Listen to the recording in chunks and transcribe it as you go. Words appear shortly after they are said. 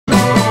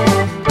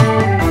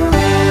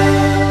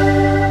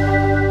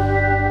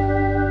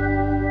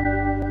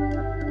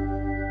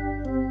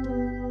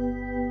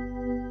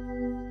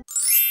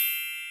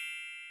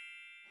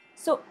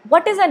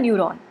what is a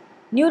neuron?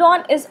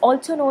 Neuron is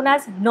also known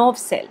as nerve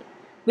cell,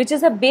 which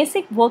is a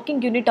basic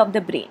working unit of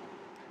the brain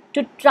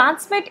to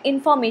transmit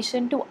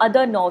information to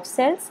other nerve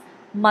cells,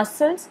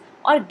 muscles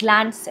और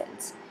gland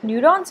cells.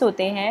 Neurons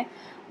होते हैं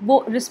वो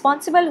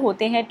responsible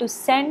होते हैं to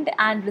send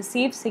and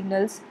receive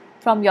signals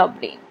from your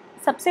brain.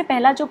 सबसे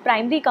पहला जो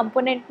primary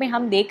component में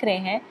हम देख रहे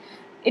हैं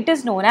it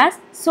is known as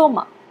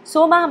Soma.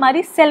 Soma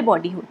हमारी सेल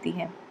बॉडी होती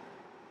है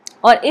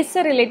और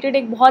इससे रिलेटेड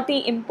एक बहुत ही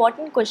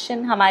इम्पॉर्टेंट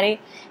क्वेश्चन हमारे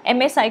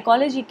एमए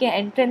साइकोलॉजी के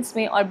एंट्रेंस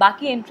में और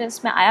बाकी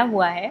एंट्रेंस में आया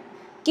हुआ है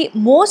कि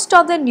most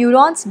of the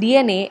neurons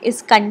DNA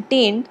is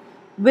contained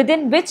with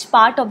in which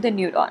part of the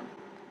neuron.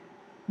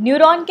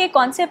 Neuron के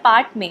कौन से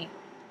पार्ट में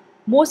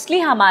मोस्टली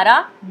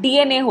हमारा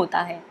डीएनए होता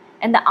है?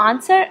 And the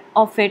answer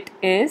of it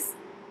is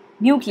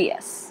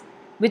nucleus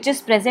which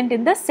is present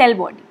in the cell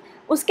body.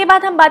 उसके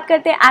बाद हम बात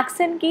करते हैं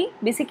एक्सन की.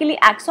 बेसिकली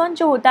एक्सॉन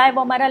जो होता है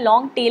वो हमारा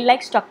लॉन्ग टेल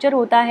लाइक स्ट्रक्चर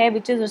होता है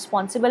which is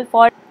responsible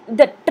for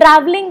the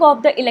travelling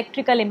of the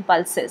electrical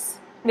impulses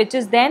which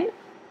is then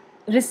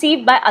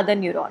received by other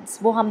neurons.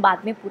 वो हम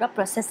बाद में पूरा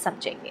प्रोसेस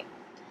समझेंगे.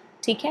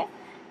 ठीक है.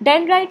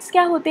 डेंड्राइट्स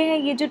क्या होते हैं?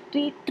 ये जो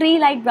ट्री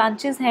लाइक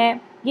ब्रांचेस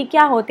हैं ये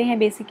क्या होते हैं?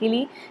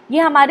 बेसिकली ये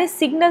हमारे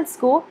सिग्नल्स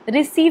को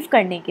रिसीव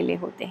करने के लिए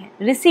होते हैं,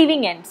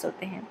 रिसीविंग एंड्स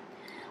होते हैं.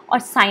 और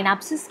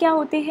साइनाप्सिस क्या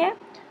होते हैं?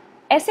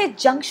 ऐसे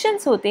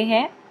जंक्शंस होते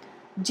हैं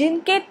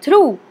जिनके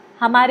थ्रू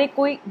हमारे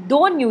कोई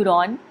दो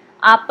न्यूरॉन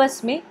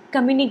आपस में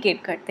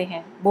कम्युनिकेट करते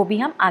हैं. वो भी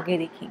हम आगे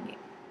देखेंगे.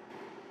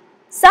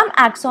 सम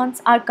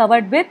exons are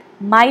covered with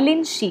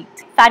myelin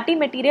sheath. Fatty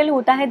material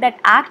होता है that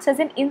acts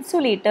as an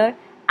insulator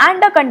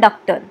and a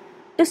conductor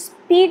to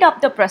speed up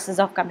the process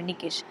of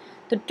communication.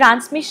 तो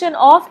ट्रांसमिशन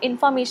ऑफ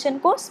इंफॉर्मेशन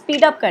को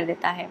स्पीड अप कर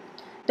देता है.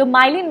 तो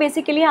माइलिन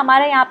बेसिकली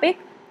हमारा यहाँ पे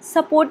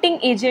सपोर्टिंग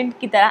एजेंट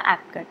की तरह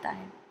एक्ट करता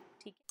है.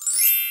 ठीक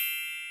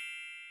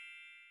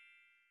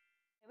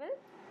है.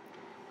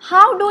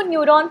 How do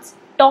neurons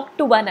talk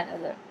to one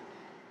another?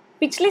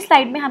 पिछली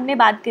स्लाइड में हमने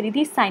बात करी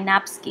थी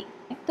साइनैप्स की.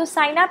 तो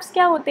साइनैप्स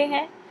क्या होते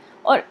हैं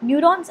और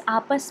न्यूरॉन्स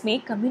आपस में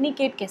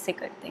कम्युनिकेट कैसे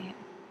करते हैं?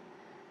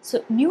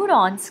 सो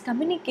neurons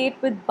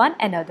communicate with one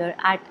another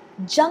eight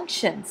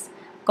junctions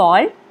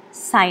called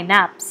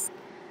synapse.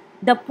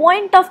 The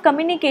point of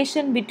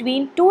communication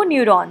between two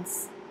neurons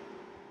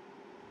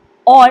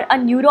or a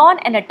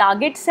neuron and a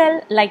target cell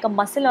like a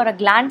muscle or a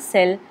gland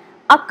cell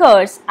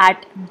occurs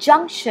at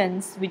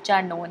junctions which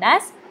are known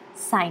as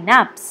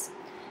synapse.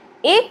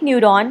 एक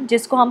neuron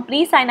जिसको हम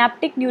pre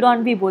synaptic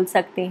neuron भी बोल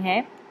सकते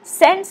हैं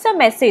sends a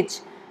message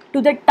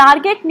to the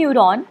target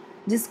neuron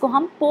जिसको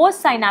हम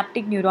post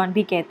synaptic neuron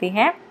भी कहते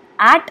हैं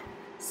at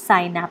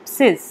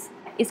synapses.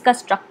 इसका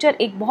स्ट्रक्चर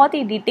एक बहुत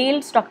ही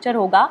डिटेल्ड स्ट्रक्चर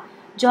होगा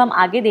जो हम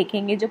आगे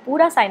देखेंगे, जो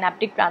पूरा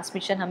साइनेप्टिक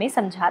ट्रांसमिशन हमें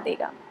समझा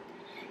देगा.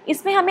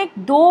 इसमें हमें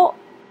दो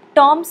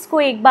टर्म्स को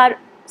एक बार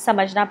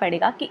समझना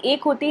पड़ेगा कि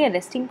एक होती है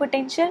रेस्टिंग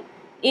पोटेंशियल,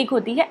 एक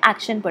होती है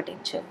action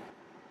potential.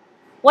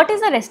 What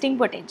is a resting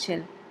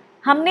potential?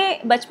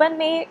 हमने बचपन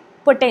में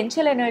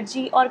पोटेंशियल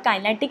एनर्जी और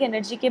काइनेटिक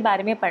एनर्जी के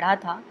बारे में पढ़ा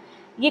था.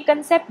 ये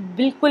कंसेप्ट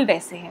बिल्कुल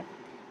वैसे है.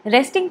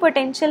 रेस्टिंग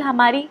पोटेंशियल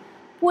हमारी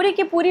पूरी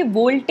की पूरी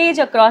वोल्टेज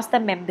अक्रॉस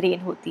द मेम्ब्रेन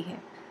होती है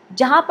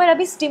जहाँ पर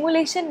अभी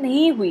स्टिमुलेशन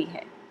नहीं हुई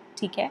है.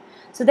 ठीक है.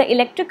 So the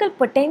electrical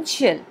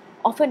potential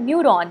of a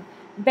neuron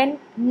when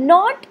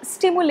not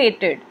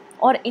stimulated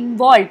और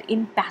involved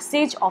in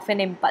passage of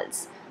an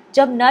impulse,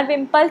 जब नर्व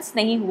इम्पल्स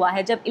नहीं हुआ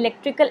है, जब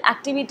इलेक्ट्रिकल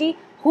एक्टिविटी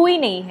हुई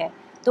नहीं है,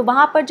 तो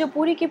वहाँ पर जो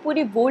पूरी की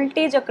पूरी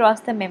वोल्टेज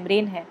अक्रॉस द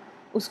मेम्ब्रेन है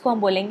उसको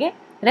हम बोलेंगे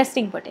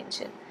रेस्टिंग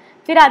पोटेंशियल.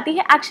 फिर आती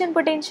है action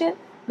potential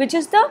which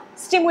is the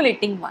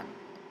stimulating one,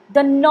 the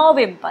nerve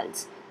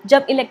impulse.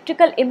 जब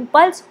इलेक्ट्रिकल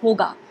इम्पल्स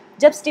होगा,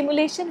 जब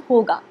स्टिमुलेशन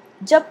होगा,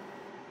 जब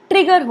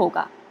ट्रिगर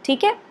होगा,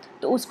 ठीक है,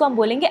 तो उसको हम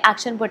बोलेंगे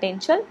action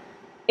potential.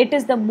 It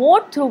is the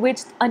mode through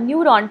which a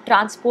neuron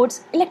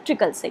transports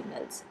electrical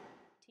signals.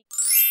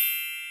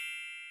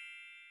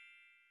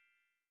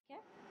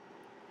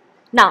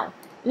 Now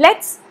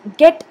let's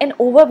get an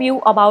overview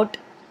about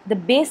the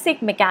basic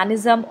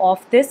mechanism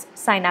of this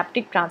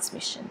synaptic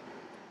transmission.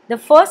 The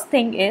first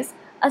thing is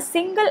a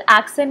single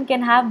axon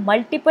can have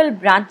multiple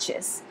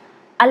branches,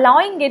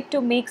 allowing it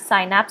to make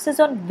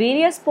synapses on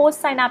various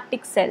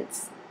postsynaptic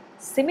cells.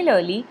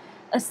 Similarly,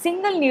 a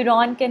single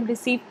neuron can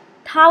receive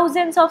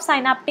thousands of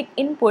synaptic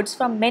inputs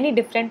from many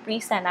different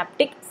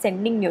presynaptic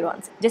sending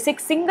neurons. जैसे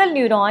एक single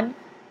neuron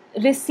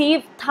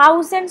receive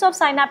thousands of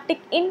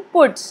synaptic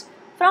inputs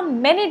from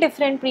many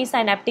different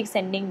presynaptic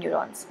sending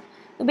neurons.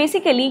 तो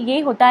basically ये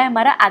होता है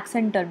हमारा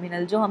action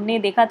terminal, जो हमने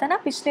देखा था ना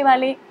पिछले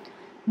वाले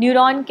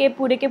न्यूरॉन के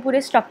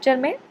पूरे स्ट्रक्चर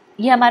में.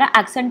 ये हमारा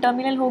एक्सन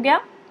टर्मिनल हो गया,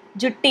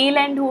 जो टेल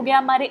एंड हो गया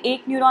हमारे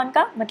एक न्यूरॉन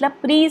का, मतलब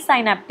प्री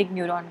साइनेप्टिक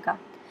न्यूरॉन का.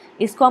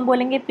 इसको हम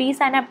बोलेंगे प्री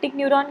साइनेप्टिक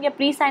न्यूरॉन या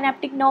प्री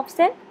साइनेप्टिक नर्व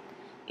सेल.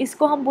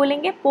 इसको हम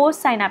बोलेंगे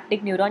पोस्ट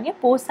साइनेप्टिक न्यूरॉन या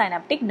post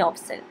synaptic nerve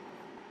cell.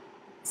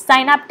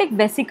 Synaptic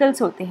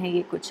vesicles होते हैं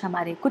ये कुछ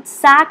हमारे, कुछ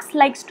सैक्स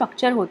लाइक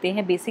स्ट्रक्चर होते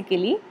हैं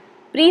बेसिकली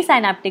प्री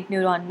साइनेप्टिक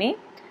न्यूरॉन में.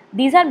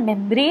 These are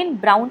membrane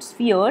brown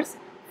spheres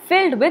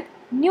filled with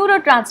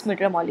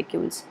neurotransmitter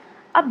molecules.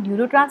 अब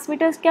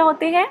neurotransmitters क्या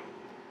होते हैं?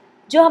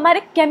 जो हमारे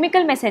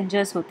केमिकल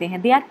मैसेंजर्स होते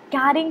हैं, they are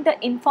carrying the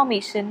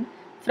information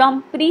from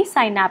pre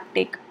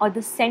synaptic और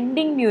the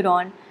sending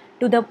neuron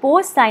to the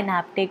post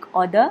synaptic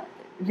और द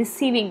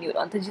रिसीविंग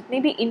न्यूरॉन। तो जितनी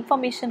भी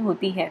इंफॉर्मेशन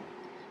होती है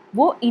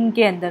वो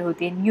इनके अंदर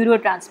होती है,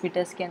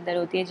 न्यूरोट्रांसमीटर्स के अंदर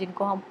होती है,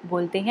 जिनको हम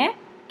बोलते हैं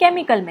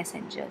केमिकल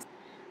मैसेंजर्स।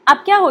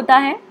 अब क्या होता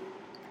है,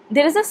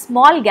 there is a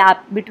small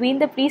gap between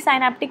the pre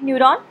synaptic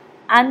neuron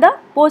and the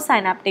post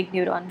synaptic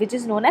neuron which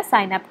is known as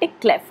synaptic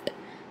cleft.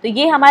 तो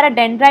ये हमारा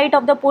dendrite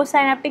of the post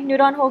synaptic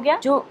neuron हो गया।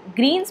 जो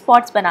ग्रीन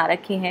स्पॉट्स बना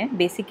रखे हैं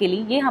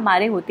बेसिकली ये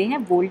हमारे होते हैं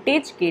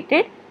वोल्टेज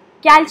गेटेड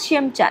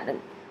कैल्शियम चैनल,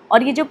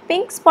 और ये जो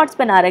पिंक स्पॉट्स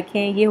बना रखे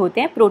हैं ये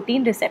होते हैं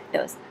प्रोटीन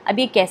रिसेप्टर्स। अब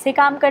ये कैसे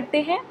काम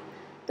करते हैं,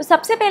 तो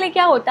सबसे पहले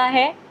क्या होता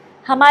है,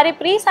 हमारे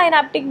प्री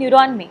साइनेप्टिक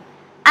न्यूरॉन में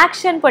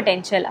एक्शन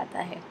पोटेंशियल आता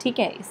है। ठीक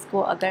है,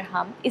 इसको अगर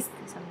हम इस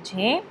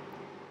समझें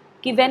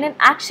कि व्हेन एन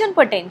एक्शन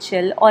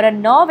पोटेंशियल और a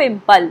nerve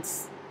impulse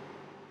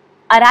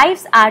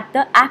arrives at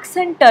the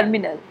axon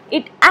terminal,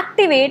 it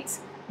activates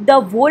the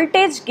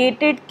voltage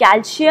gated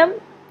calcium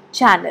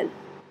channel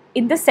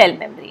in the cell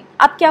membrane।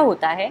 अब क्या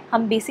होता है,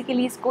 हम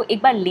बेसिकली इसको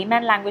एक बार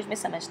लेमैन लैंग्वेज में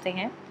समझते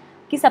हैं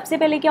कि सबसे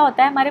पहले क्या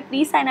होता है, हमारे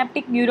प्री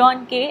साइनेप्टिक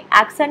न्यूरॉन के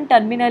एक्सन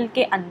टर्मिनल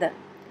के अंदर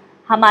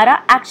हमारा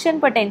एक्शन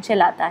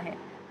पोटेंशियल आता है।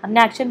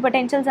 हमने एक्शन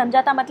पोटेंशियल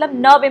समझा था, मतलब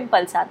नर्व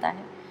इम्पल्स आता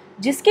है,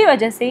 जिसकी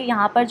वजह से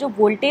यहाँ पर जो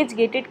वोल्टेज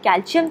गेटेड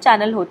कैल्शियम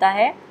चैनल होता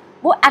है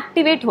वो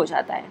एक्टिवेट हो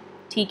जाता है।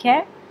 ठीक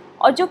है,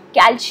 और जो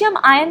कैल्शियम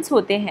आयंस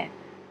होते हैं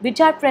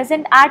which are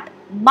present at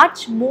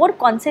much more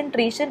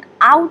concentration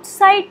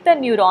outside the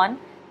neuron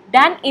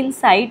then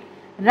inside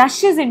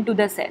rushes into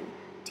the cell.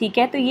 ठीक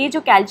है, तो ये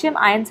जो कैल्शियम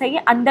आयंस है ये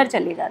अंदर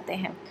चले जाते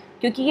हैं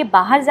क्योंकि ये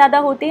बाहर ज़्यादा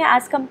होते हैं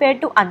एज़ कम्पेयर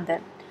टू अंदर।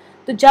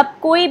 तो जब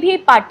कोई भी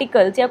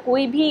पार्टिकल्स या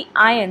कोई भी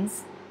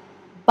आयंस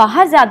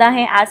बाहर ज़्यादा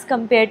हैं as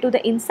compare to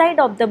the inside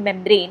of the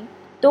membrane,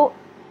 तो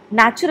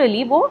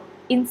नेचुरली वो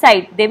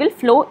inside they will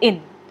flow in.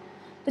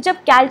 तो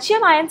जब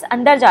कैल्शियम आयंस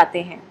अंदर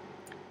जाते हैं,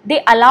 they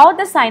allow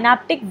the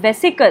synaptic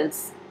vesicles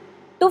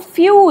to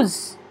fuse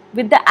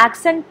with the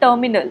axon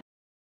terminal।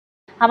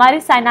 हमारे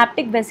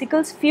synaptic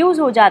vesicles fuse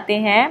हो जाते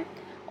हैं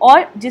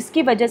और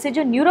जिसकी वजह से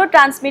जो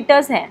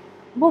न्यूरोट्रांसमीटर्स हैं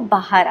वो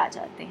बाहर आ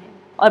जाते हैं,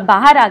 और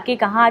बाहर आके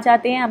कहाँ आ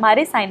जाते हैं,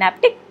 हमारे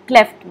साइनेप्टिक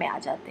क्लेफ्ट में आ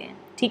जाते हैं।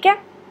 ठीक है,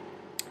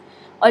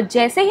 और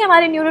जैसे ही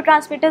हमारे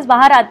न्यूरोट्रांसमीटर्स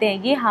बाहर आते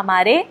हैं ये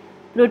हमारे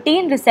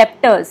protein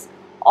receptors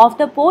of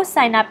the post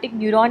synaptic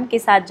neuron के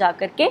साथ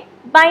जाकर के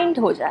बाइंड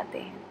हो जाते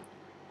हैं।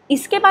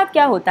 इसके बाद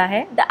क्या होता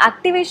है, the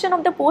activation of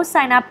the post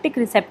synaptic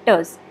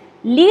receptors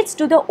leads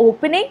to the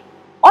opening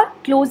और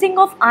closing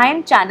of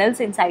ion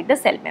channels inside the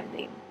cell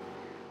membrane.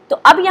 तो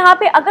अब यहाँ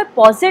पे अगर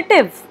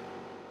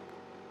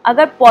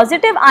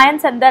पॉजिटिव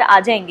आयंस अंदर आ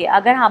जाएंगे,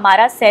 अगर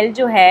हमारा सेल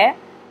जो है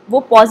वो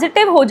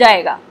पॉजिटिव हो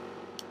जाएगा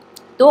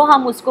तो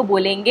हम उसको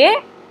बोलेंगे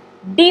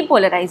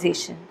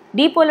depolarisation.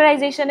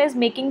 Depolarisation is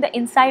making the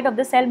inside of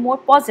the cell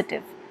more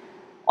positive,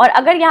 और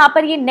अगर यहाँ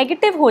पर ये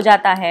नेगेटिव हो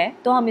जाता है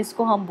तो हम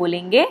इसको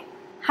बोलेंगे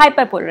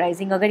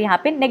हाइपरपोलराइजिंग। अगर यहाँ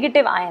पे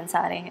नेगेटिव आयंस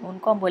आ रहे हैं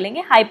उनको हम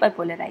बोलेंगे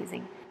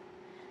हाइपरपोलराइजिंग।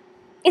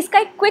 इसका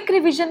एक क्विक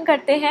रिवीजन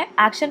करते हैं।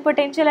 एक्शन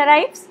पोटेंशियल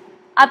अराइव्स,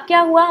 अब क्या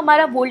हुआ,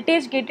 हमारा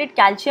वोल्टेज गेटेड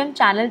कैल्शियम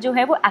चैनल जो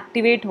है वो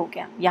एक्टिवेट हो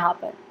गया यहाँ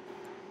पर,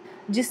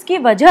 जिसकी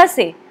वजह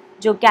से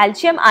जो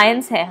कैल्शियम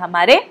आयंस है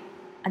हमारे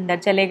अंदर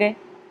चले गए।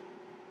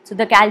 So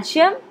the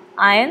calcium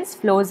ions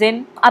flows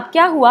in. अब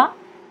क्या हुआ,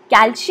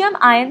 calcium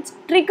ions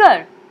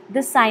trigger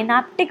the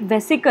synaptic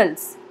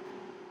vesicles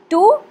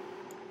to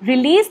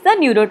release the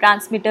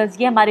neurotransmitters.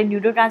 ये हमारे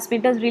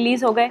न्यूरोट्रांसमीटर्स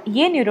रिलीज हो गए।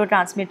 ये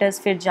न्यूरोट्रांसमीटर्स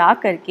फिर जा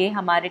करके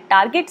हमारे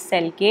टारगेट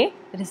सेल के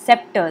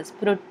रिसेप्टर्स,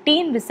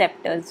 प्रोटीन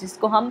रिसेप्टर्स,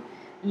 जिसको हम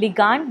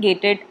लिगांड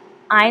गेटेड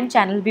आयन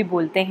चैनल भी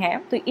बोलते हैं,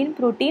 तो इन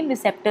प्रोटीन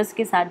रिसेप्टर्स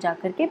के साथ जा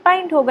करके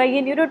बाइंड हो गए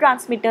ये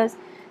न्यूरोट्रांसमीटर्स,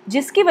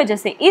 जिसकी वजह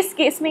से इस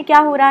केस में क्या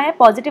हो रहा है,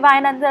 पॉजिटिव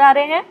आयन अंदर आ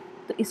रहे हैं,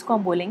 तो इसको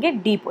हम बोलेंगे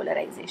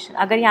डीपोलराइजेशन।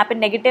 अगर यहाँ पे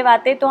नेगेटिव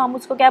आते तो हम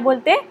उसको क्या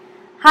बोलते हैं,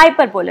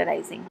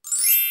 हाइपरपोलराइजिंग।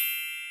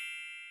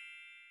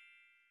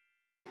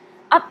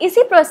 अब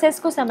इसी प्रोसेस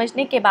को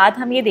समझने के बाद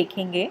हम ये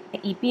देखेंगे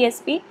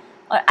EPSP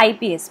और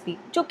IPSP,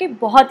 जो कि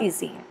बहुत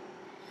ईजी है।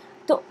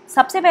 तो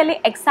सबसे पहले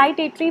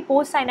एक्साइटेटरी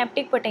पोस्ट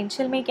साइनेप्टिक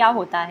पोटेंशियल में क्या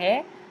होता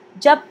है,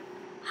 जब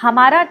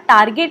हमारा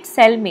टारगेट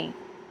सेल में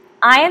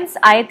आयंस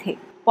आए थे,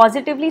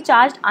 पॉजिटिवली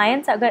चार्ज्ड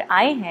आयंस अगर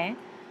आए हैं,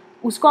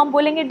 उसको हम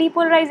बोलेंगे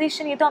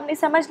डीपोलराइजेशन। ये तो हमने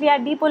समझ लिया,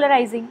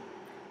 डीपोलराइजिंग।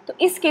 तो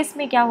इस केस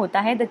में क्या होता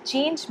है, the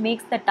change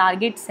makes the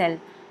target cell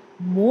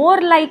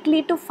more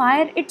likely to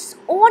fire its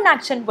own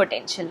action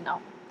potential now.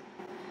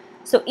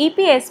 So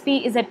EPSP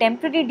is a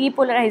temporary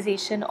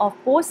depolarization of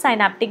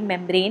postsynaptic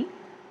membrane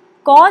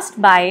caused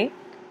by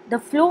the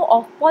flow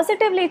of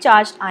positively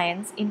charged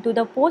ions into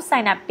the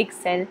postsynaptic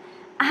cell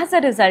as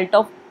a result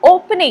of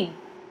opening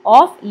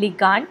of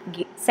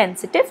ligand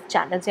sensitive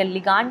channels या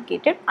ligand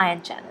gated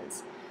ion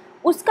channels।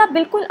 उसका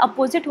बिल्कुल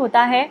opposite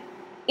होता है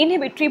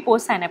inhibitory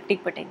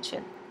postsynaptic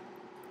potential।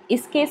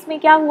 इस case में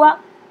क्या हुआ,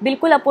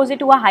 बिल्कुल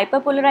अपोजिट हुआ,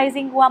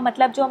 हाइपरपोलराइजिंग हुआ।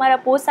 मतलब जो हमारा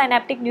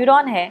पोस्टसाइनेप्टिक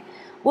न्यूरॉन है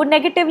वो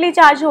नेगेटिवली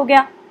चार्ज हो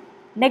गया,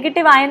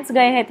 नेगेटिव आयंस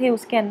गए थे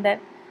उसके अंदर।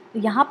 तो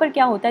यहाँ पर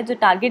क्या होता है, जो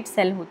टारगेट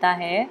सेल होता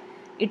है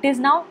it is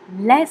now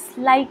less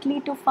likely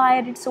to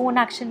fire its own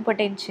action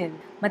potential.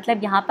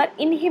 मतलब यहाँ पर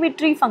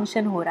inhibitory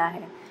function हो रहा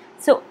है.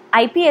 So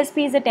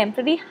IPSP is a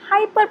temporary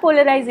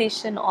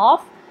hyperpolarization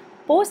of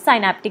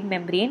postsynaptic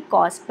membrane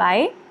caused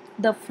by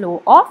the flow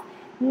of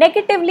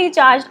negatively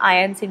charged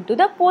ions into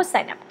the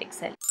postsynaptic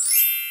cell.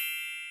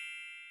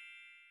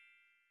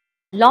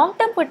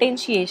 Long-term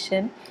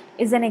potentiation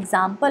is an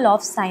example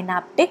of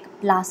synaptic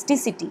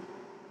plasticity.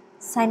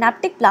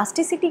 Synaptic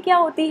plasticity क्या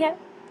होती है?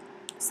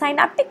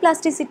 Synaptic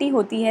plasticity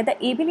होती है the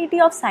ability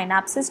of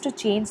synapses to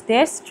change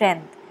their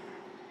strength.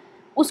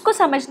 उसको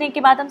समझने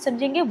के बाद हम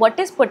समझेंगे what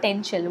is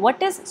potential,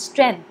 what is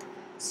strength.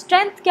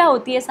 Strength क्या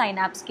होती है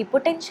synapse की,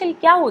 potential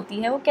क्या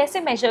होती है, वो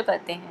कैसे measure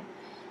करते हैं.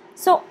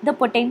 So the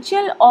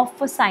potential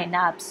of a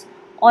synapse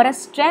or a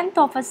strength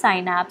of a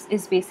synapse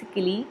is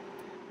basically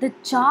the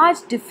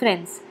charge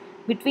difference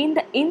between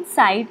the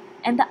inside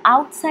and the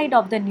outside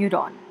of the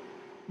neuron.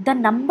 The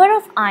number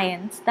of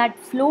ions that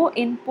flow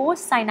in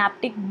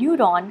postsynaptic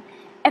neuron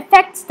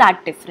affects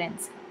that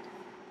difference.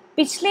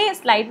 पिछले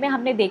slide में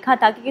हमने देखा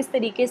था कि किस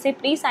तरीके से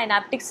pre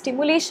synaptic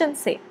stimulation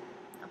से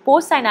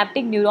पोस्ट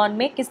साइनेप्टिक न्यूरॉन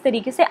में किस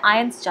तरीके से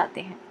आयंस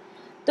जाते हैं.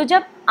 तो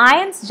जब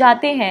आयंस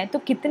जाते हैं तो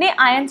कितने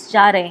आयंस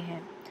जा रहे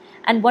हैं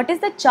and what is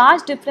the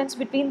charge difference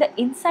between the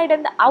inside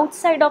and the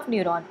outside of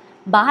neuron.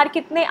 बाहर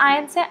कितने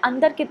आयंस हैं,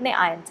 अंदर कितने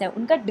आयंस हैं,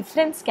 उनका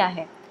डिफरेंस क्या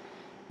है.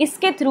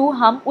 इसके थ्रू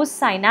हम उस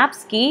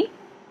साइनेप्स की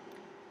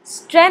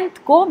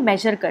स्ट्रेंथ को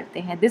मेजर करते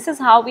हैं. This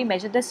is how we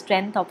measure the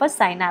strength of a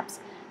synapse,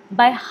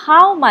 by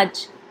how much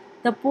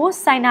the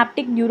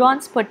postsynaptic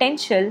neuron's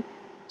potential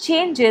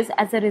changes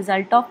as a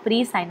result of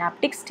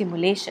presynaptic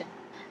stimulation,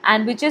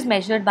 and which is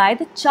measured by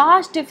the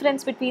charge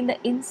difference between the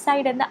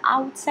inside and the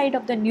outside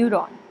of the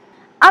neuron.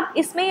 अब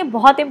इसमें ये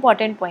बहुत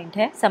important point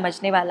है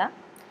समझने वाला.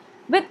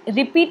 With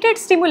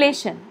repeated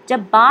stimulation,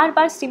 जब बार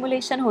बार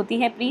stimulation होती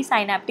है,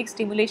 presynaptic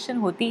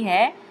stimulation होती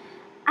है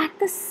at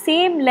the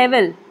same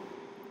level,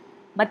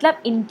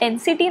 मतलब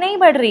intensity नहीं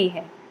बढ़ रही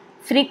है,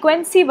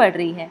 frequency बढ़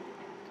रही है.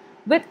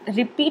 With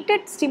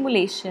repeated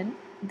stimulation,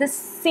 the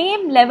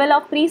same level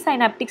of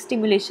presynaptic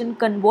stimulation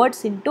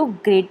converts into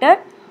greater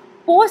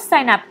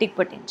postsynaptic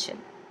potential.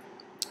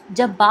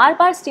 जब बार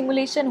बार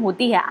stimulation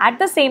होती है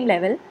at the same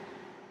level,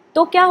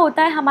 तो क्या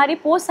होता है, हमारी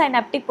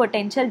postsynaptic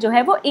potential जो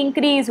है वो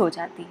increase हो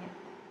जाती है.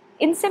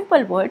 In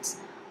simple words,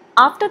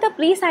 after the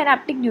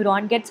presynaptic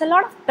neuron gets a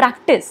lot of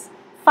practice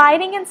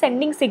firing and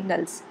sending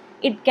signals,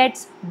 it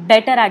gets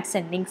better at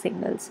sending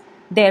signals.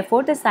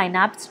 Therefore, the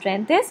synapse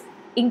strength is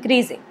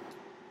increasing.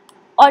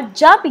 और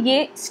जब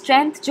ये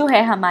strength जो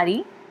है हमारी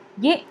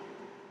ये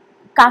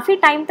काफ़ी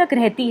टाइम तक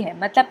रहती है,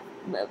 मतलब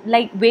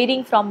like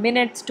varying from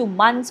minutes two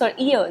months और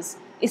ईयर्स,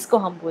 इसको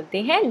हम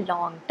बोलते हैं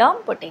long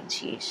term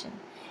potentiation.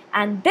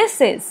 And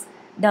this is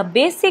the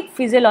basic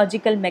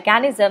physiological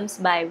mechanisms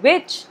by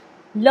which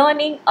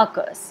learning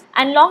occurs.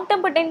 And long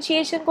term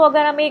potentiation को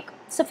अगर हम एक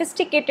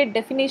सोफिस्टिकेटेड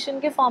डेफिनेशन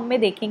के फॉर्म में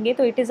देखेंगे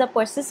तो it is a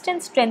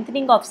persistent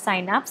strengthening of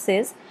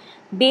साइनाप्सेस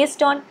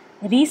based on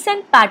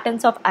recent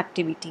patterns of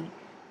activity.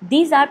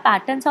 These are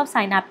patterns of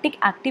synaptic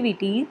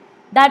activity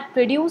that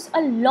produce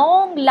a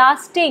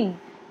long-lasting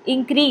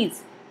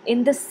increase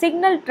in the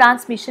signal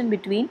transmission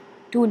between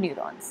two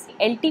neurons.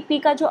 LTP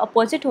का जो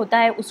opposite होता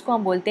है उसको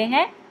हम बोलते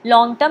हैं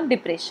long-term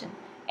depression,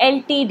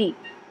 LTD,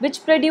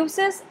 which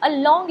produces a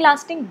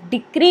long-lasting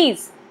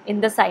decrease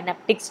in the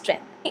synaptic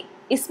strength.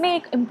 इसमें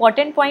एक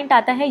important point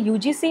आता है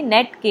UGC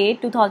नेट के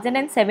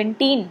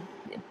 2017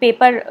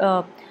 पेपर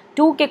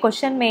 2 के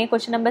क्वेश्चन में,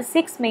 क्वेश्चन नंबर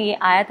 6 में ये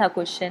आया था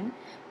क्वेश्चन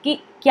कि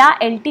क्या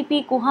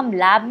LTP को हम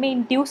लैब में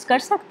इंड्यूस कर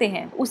सकते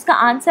हैं. उसका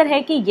आंसर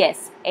है कि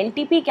yes,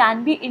 LTP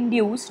can be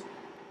induced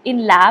in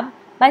lab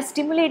bye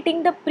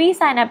stimulating the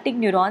presynaptic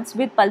neurons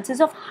with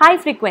pulses of high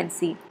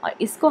frequency. और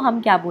इसको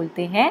हम क्या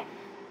बोलते हैं,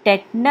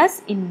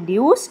 tetanus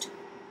induced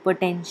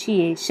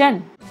potentiation.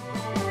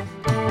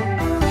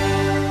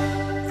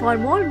 For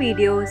more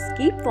videos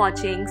keep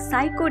watching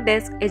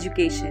साइकोडेस्क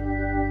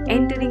education,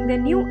 entering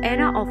the new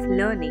era of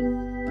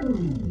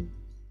learning.